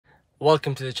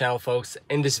Welcome to the channel, folks.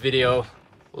 In this video,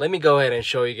 let me go ahead and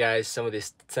show you guys some of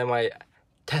these semi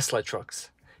Tesla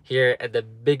trucks here at the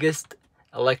biggest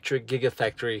electric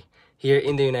gigafactory here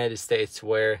in the United States,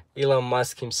 where Elon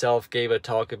Musk himself gave a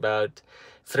talk about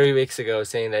 3 weeks ago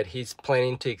saying that he's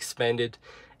planning to expand it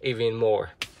even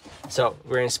more. So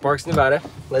we're in Sparks, Nevada.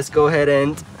 Let's go ahead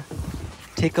and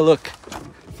take a look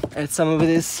at some of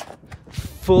these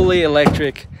fully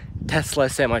electric Tesla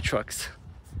semi trucks.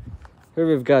 Here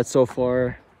we've got so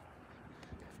far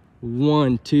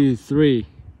 1, 2, 3.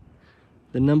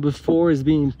 The number 4 is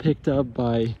being picked up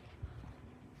by,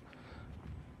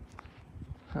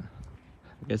 I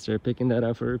guess they're picking that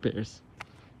up for repairs.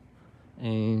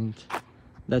 And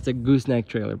that's a gooseneck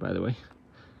trailer, by the way,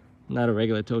 not a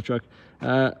regular tow truck.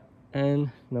 And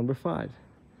number 5.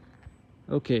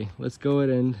 Okay, let's go ahead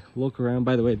and look around.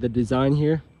 By the way, the design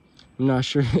here, I'm not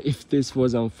sure if this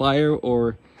was on fire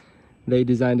or they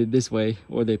designed it this way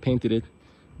or they painted it.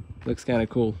 Looks kind of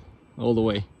cool all the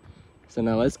way. So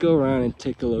now let's go around and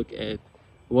take a look at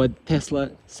what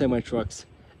Tesla semi trucks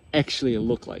actually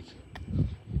look like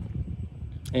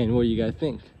and what you guys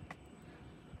think.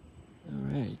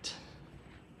 All right,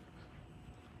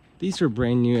 these are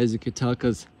brand new, as you could tell,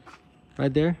 because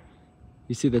right there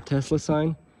you see the Tesla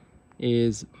sign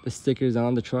is the stickers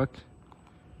on the truck.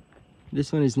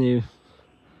 This one is new,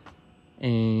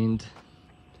 and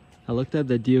I looked up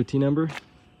the DOT number,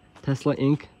 Tesla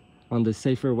Inc. on the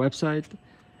Safer website.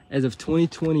 As of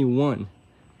 2021,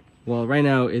 well, right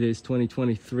now it is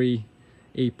 2023,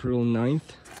 April 9th,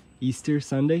 Easter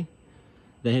Sunday,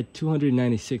 they had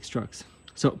 296 trucks.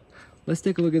 So let's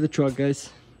take a look at the truck, guys,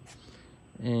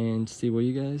 and see what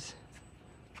you guys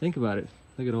think about it.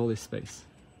 Look at all this space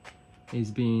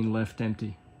is being left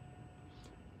empty.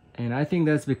 And I think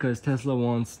that's because Tesla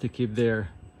wants to keep their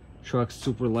trucks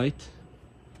super light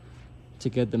to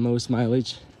get the most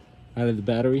mileage out of the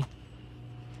battery.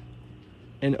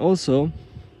 And also,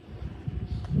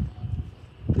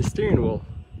 the steering wheel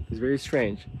is very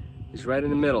strange. It's right in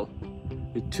the middle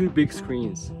with 2 big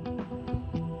screens.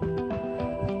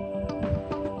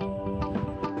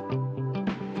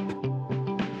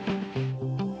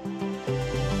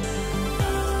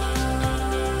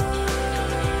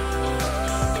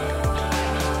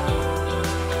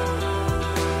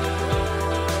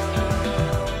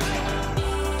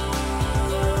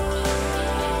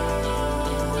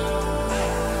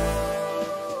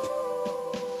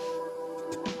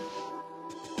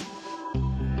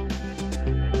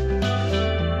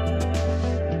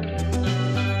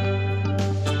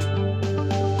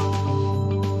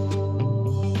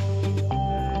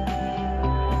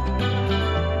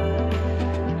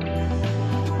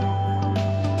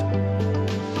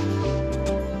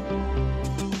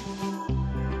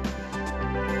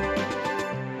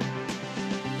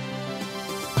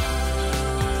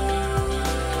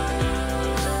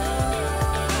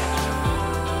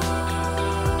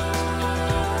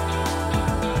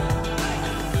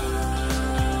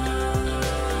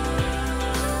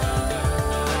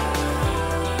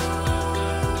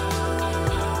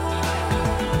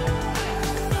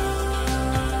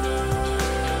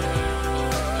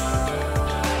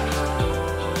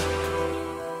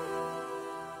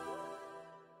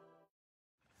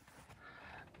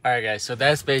 Alright guys, so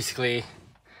that's basically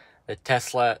the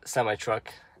Tesla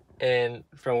semi-truck, and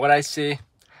from what I see,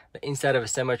 the inside of a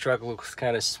semi-truck looks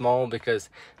kind of small because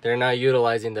they're not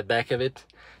utilizing the back of it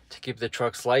to keep the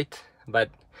trucks light.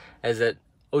 But as an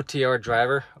OTR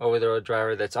driver, over-the-road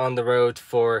driver that's on the road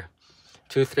for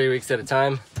 2-3 weeks at a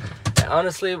time, I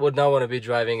honestly would not want to be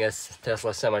driving a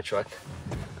Tesla semi-truck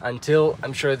until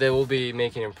I'm sure they will be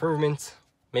making improvements.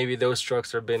 Maybe those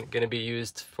trucks are going to be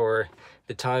used for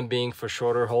the time being for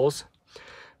shorter hauls.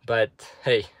 But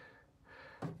hey,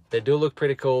 they do look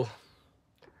pretty cool.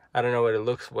 I don't know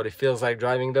what it feels like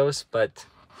driving those, but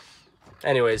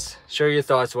anyways, share your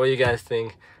thoughts, what you guys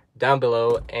think down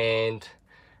below, and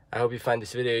I hope you find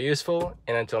this video useful,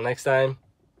 and until next time,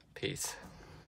 peace.